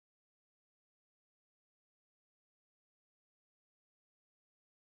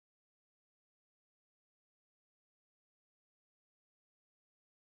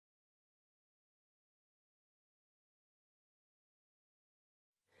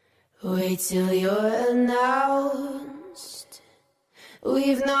Wait till you're announced.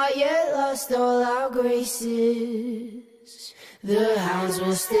 We've not yet lost all our graces. The hounds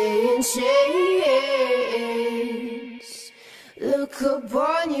will stay in chains. Look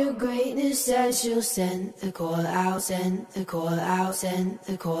upon your greatness and she'll send the call out, send the call out, send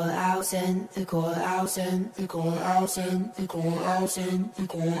the call out, send the call out, send the call out, send the call out, send the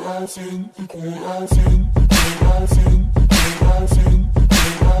call out, send the call out, send the call out, send the call out, send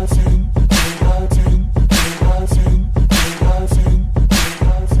the call out, send the call out, send the call out, send the call out, send the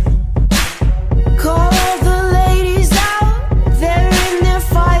call out, send. Call all the ladies out, they're in their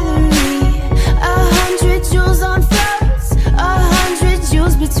finery. 100 jewels on throats, 100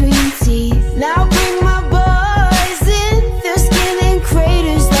 jewels between teeth. Now bring my boys in, their skin in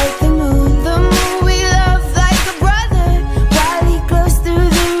craters like the moon. The moon we love like a brother, while he glows through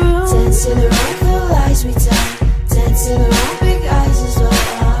the room. Dancing around the lies we tell, dancing around big eyes as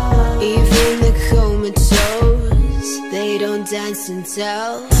well. Even the comatose, they don't dance and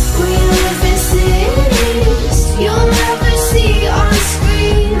tell. We live in cities you'll never see on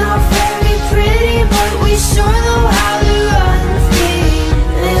screen. Not very pretty, but we sure know how to run free.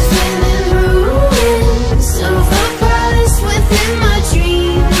 Living in ruins of a palace within my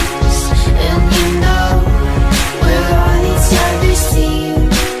dreams. And you know, we're on each other's team.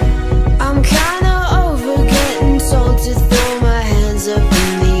 I'm kinda over getting told to throw my hands up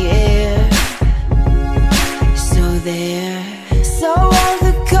in the air. So there. So all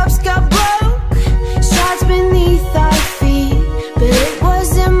the cups got broke, shards beneath our feet, but it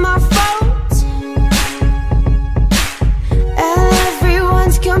wasn't my fault. And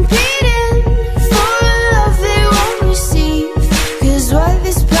everyone's competing for a love they won't receive, 'cause what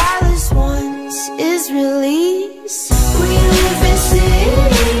this palace wants is release. We live in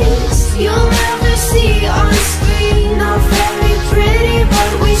cities you'll never see on screen. Not very pretty,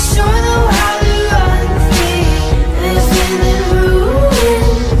 but we sure know how to run free. Living in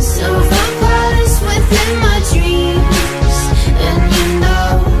ruins of a palace within my dreams. And you know,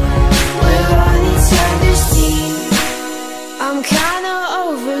 we're on each other's team. I'm kinda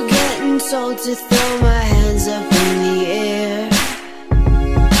over getting told to throw my hands up in the air.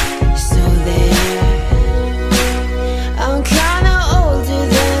 So there. I'm kinda older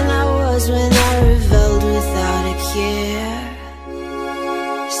than I was when I rebelled without a care.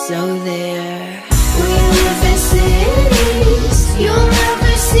 So there. We live in cities you'll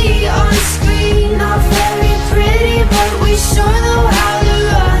never see on screen. Not very pretty, but we sure know how